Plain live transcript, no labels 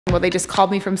Well, they just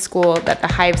called me from school that the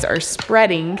hives are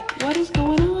spreading. What is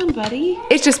going on, buddy?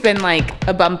 It's just been like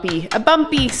a bumpy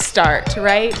start,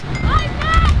 right?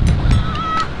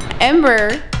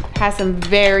 Ember has some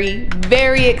very,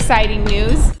 very exciting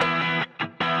news.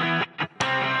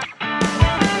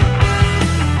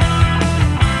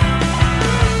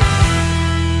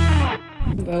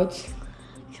 Boats.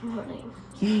 Good morning.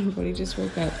 Bodhi just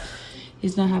woke up.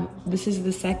 He's not have. This is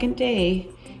the second day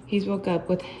he's woke up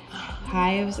with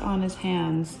hives on his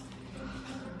hands,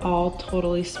 all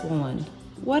totally swollen.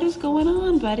 What is going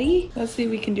on, buddy? Let's see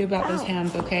what we can do about those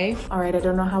hands, okay? All right, I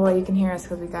don't know how well you can hear us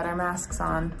because we got our masks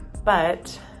on,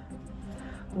 but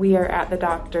we are at the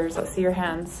doctor's. Let's see your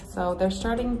hands. So they're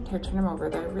starting, here, turn them over.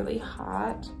 They're really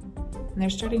hot and they're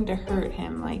starting to hurt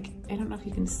him. Like, I don't know if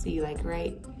you can see, like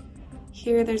right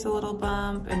here, there's a little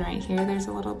bump, and right here, there's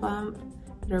a little bump.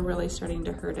 They're really starting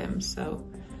to hurt him. So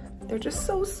they're just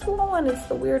so swollen. It's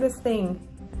the weirdest thing.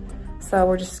 So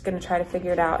we're just gonna try to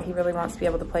figure it out. He really wants to be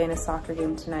able to play in his soccer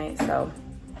game tonight, so.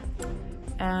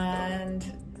 And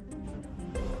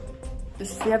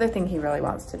this is the other thing he really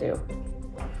wants to do.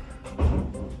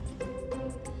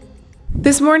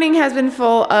 This morning has been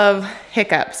full of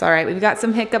hiccups, all right? We've got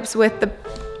some hiccups with the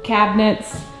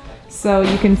cabinets. So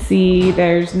you can see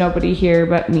there's nobody here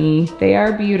but me. They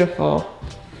are beautiful,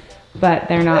 but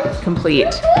they're not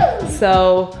complete.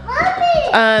 So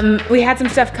we had some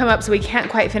stuff come up, so we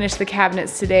can't quite finish the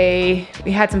cabinets today.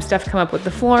 We had some stuff come up with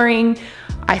the flooring.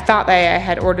 I thought that I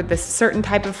had ordered this certain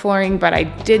type of flooring, but I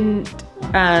didn't.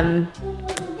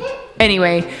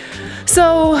 Anyway,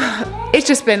 so it's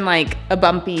just been like a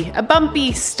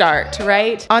bumpy start,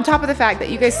 right? On top of the fact that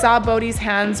you guys saw Bodhi's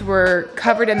hands were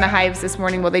covered in the hives this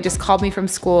morning. Well, they just called me from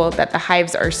school that the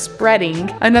hives are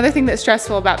spreading. Another thing that's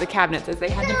stressful about the cabinets is they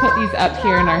had to put these up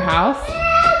here in our house,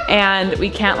 and we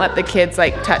can't let the kids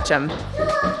like touch them.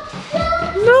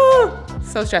 No,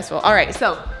 so stressful. All right,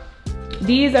 so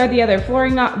these are the other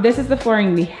flooring. This is the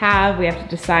flooring we have. We have to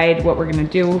decide what we're gonna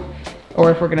do,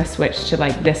 or if we're gonna switch to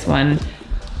like this one.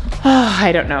 Oh,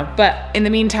 I don't know. But in the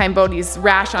meantime, Bodhi's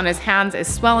rash on his hands is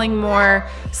swelling more,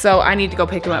 so I need to go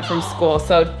pick him up from school.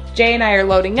 So Jay and I are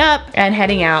loading up and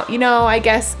heading out. You know, I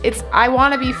guess I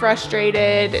wanna be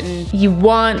frustrated and you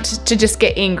want to just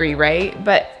get angry, right?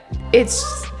 But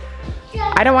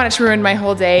I don't want it to ruin my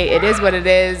whole day. It is what it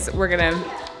is. We're gonna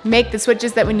make the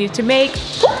switches that we need to make.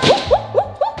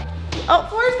 Oh,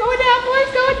 Forrest going down,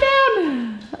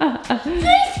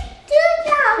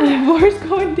 Forrest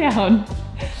going down.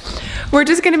 We're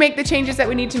just gonna make the changes that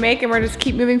we need to make, and we're just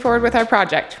keep moving forward with our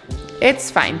project. It's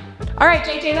fine. All right,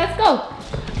 JJ, let's go.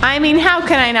 I mean, how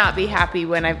can I not be happy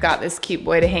when I've got this cute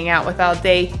boy to hang out with all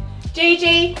day?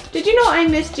 JJ, did you know I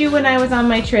missed you when I was on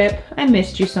my trip? I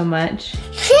missed you so much.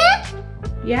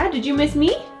 Yeah, did you miss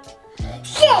me?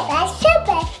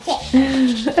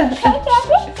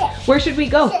 Where should we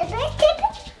go?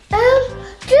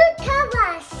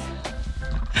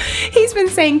 He's been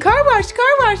saying car wash,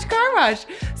 car wash, car wash.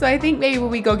 So I think maybe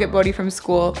when we go get Bodhi from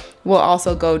school, we'll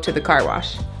also go to the car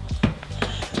wash.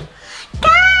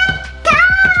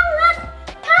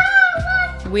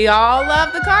 We all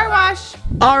love the car wash.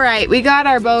 All right, we got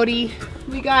our Bodhi.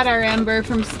 We got our Ember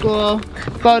from school.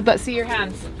 Bod, let's see your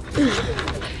hands.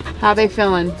 How they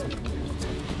feeling?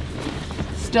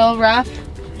 Still rough?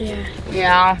 Yeah.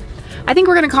 Yeah. I think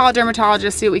we're gonna call a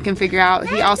dermatologist, see what we can figure out.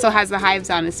 He also has the hives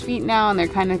on his feet now, and they're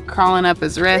kind of crawling up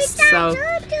his wrists, so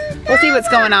we'll see what's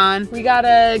going on. We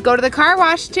gotta go to the car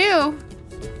wash too.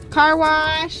 Car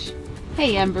wash.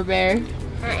 Hey, Ember Bear.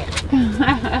 Hi.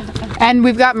 And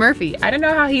we've got Murphy. I don't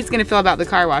know how he's gonna feel about the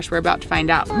car wash. We're about to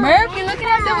find out. Murphy, looking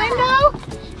out the window?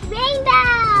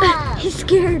 Rainbow! He's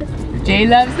scared. Jay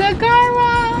loves the car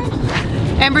wash.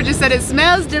 Ember just said it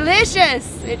smells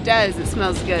delicious. It does, it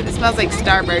smells good. It smells like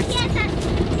Starburst.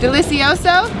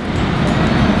 Delicioso?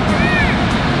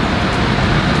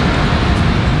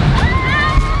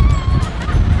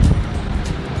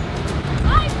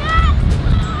 My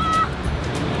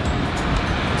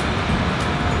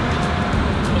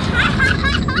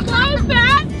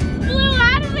bat flew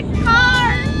out of the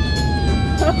car.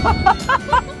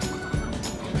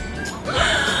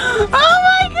 Oh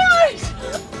my gosh!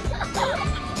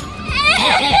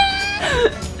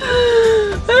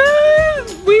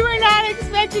 We were not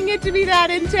expecting it to be that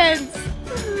intense.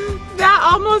 That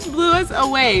almost blew us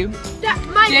away.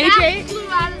 My mask flew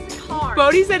out of the car.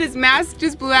 Bodhi said his mask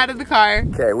just blew out of the car.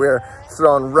 Okay, we're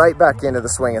thrown right back into the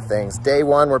swing of things. Day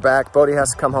one, we're back. Bodhi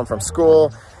has to come home from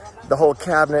school. The whole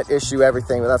cabinet issue,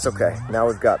 everything, but that's okay. Now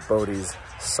we've got Bodhi's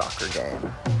soccer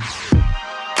game.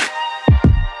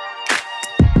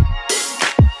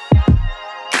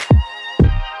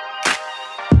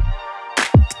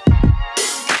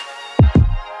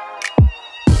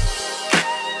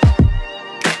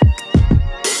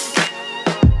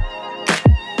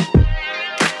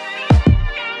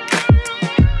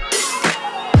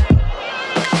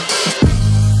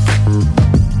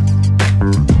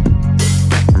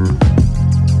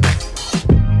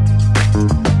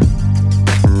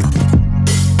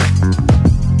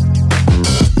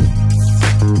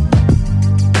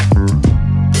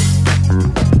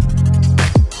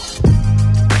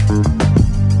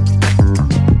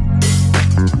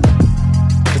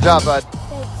 job, bud.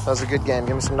 That was a good game.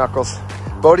 Give me some knuckles.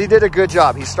 Bodie did a good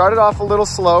job. He started off a little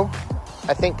slow.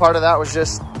 I think part of that was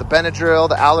just the Benadryl,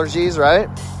 the allergies, right?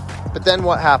 But then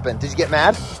what happened? Did you get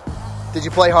mad? Did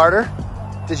you play harder?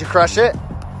 Did you crush it?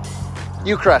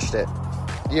 You crushed it.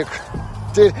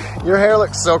 Dude, your hair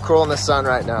looks so cool in the sun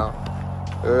right now.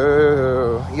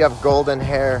 Ooh, you have golden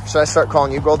hair. Should I start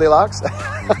calling you Goldilocks?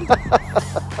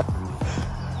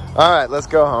 All right, let's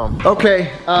go home.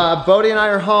 Okay, Bodie and I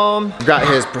are home. Got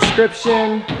his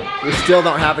prescription. We still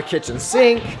don't have a kitchen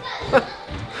sink.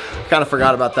 Kind of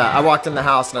forgot about that. I walked in the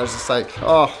house and I was just like,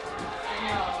 oh,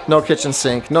 no kitchen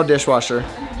sink, no dishwasher.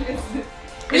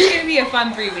 It's gonna be a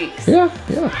fun 3 weeks. Yeah,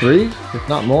 3, if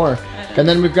not more. And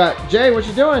then we've got Jay, what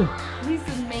you doing? He's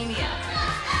a maniac.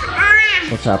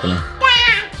 What's happening?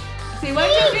 Say 1,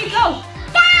 2, 3, go!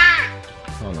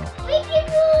 Oh no.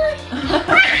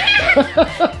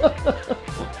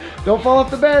 Don't fall off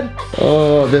the bed.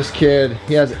 Oh, this kid,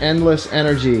 he has endless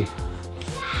energy.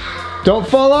 Don't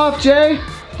fall off, Jay.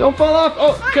 Don't fall off.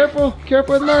 Oh, careful,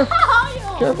 careful with Murph.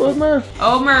 Careful with Murph.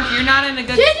 Oh, Murph, you're not in a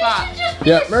good spot.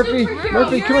 Yeah, Murphy,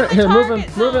 Murphy, come here. Here,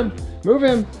 move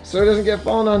him, so he doesn't get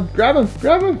fallen on. Grab him.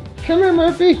 Come here,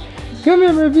 Murphy. Come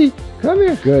here, Murphy. Come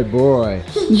here. Good boy.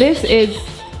 This is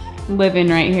living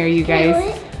right here, you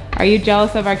guys. Are you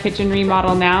jealous of our kitchen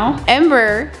remodel now?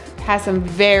 Ember has some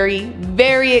very,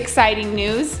 very exciting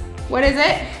news. What is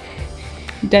it?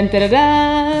 Dun dun dun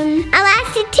dun. I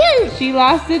lost a tooth. She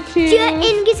lost a tooth.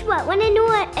 And guess what? When I knew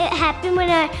what it happened when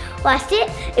I lost it,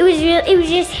 it was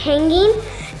just hanging,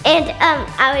 and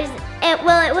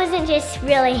well, it wasn't just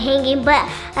really hanging, but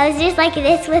I was just like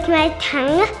this with my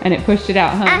tongue. And it pushed it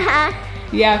out, huh? Uh-huh.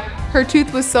 Yeah, her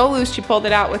tooth was so loose, she pulled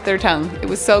it out with her tongue. It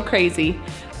was so crazy.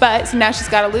 But, so now she's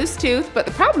got a loose tooth, but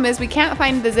the problem is we can't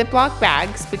find the Ziploc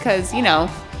bags because, you know,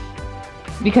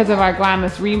 because of our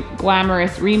glamorous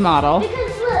remodel.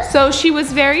 So she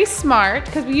was very smart,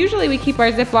 because we keep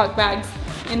our Ziploc bags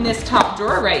in this top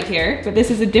drawer right here, but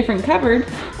this is a different cupboard,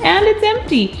 and it's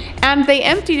empty. And they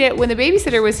emptied it when the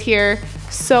babysitter was here,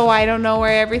 so I don't know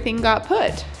where everything got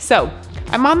put. So,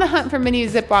 I'm on the hunt for mini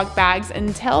Ziploc bags.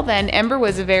 Until then, Ember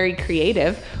was very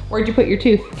creative. Where'd you put your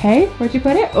tooth? Hey, where'd you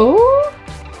put it? Oh,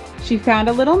 she found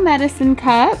a little medicine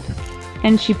cup,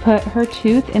 and she put her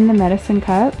tooth in the medicine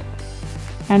cup,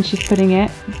 and she's putting it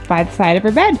by the side of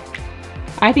her bed.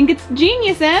 I think it's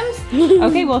genius, Ems.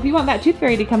 Okay, well, if you want that tooth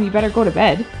fairy to come, you better go to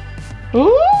bed.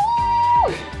 Ooh!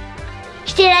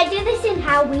 Should I do this in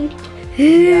Halloween?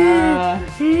 Yeah.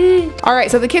 All right,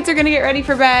 so the kids are gonna get ready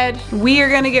for bed. We are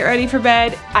gonna get ready for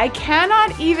bed. I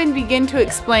cannot even begin to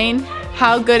explain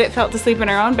how good it felt to sleep in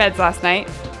our own beds last night.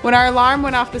 When our alarm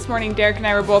went off this morning, Derek and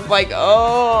I were both like,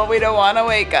 oh, we don't wanna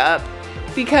wake up,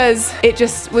 because it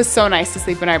just was so nice to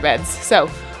sleep in our beds. So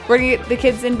we're gonna get the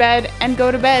kids in bed and go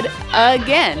to bed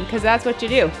again, because that's what you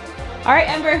do. All right,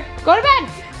 Ember, go to bed.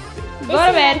 Go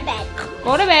to bed.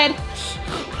 Go to bed.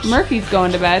 Murphy's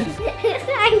going to bed.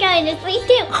 I'm going to sleep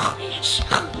too.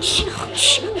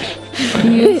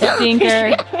 You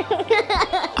stinker.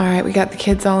 All right, we got the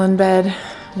kids all in bed.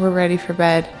 We're ready for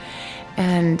bed.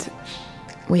 And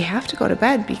we have to go to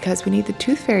bed because we need the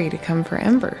tooth fairy to come for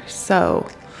Ember. So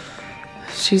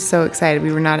she's so excited.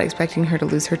 We were not expecting her to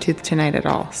lose her tooth tonight at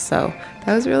all. So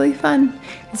that was really fun.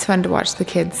 It's fun to watch the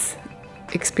kids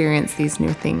experience these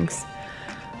new things.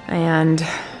 And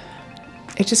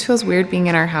it just feels weird being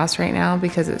in our house right now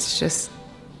because it's just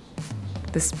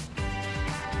this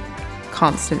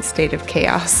constant state of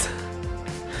chaos.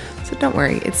 So don't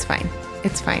worry, it's fine.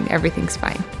 It's fine, everything's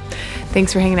fine.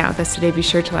 Thanks for hanging out with us today. Be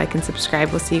sure to like and subscribe.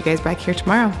 We'll see you guys back here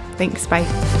tomorrow. Thanks, bye.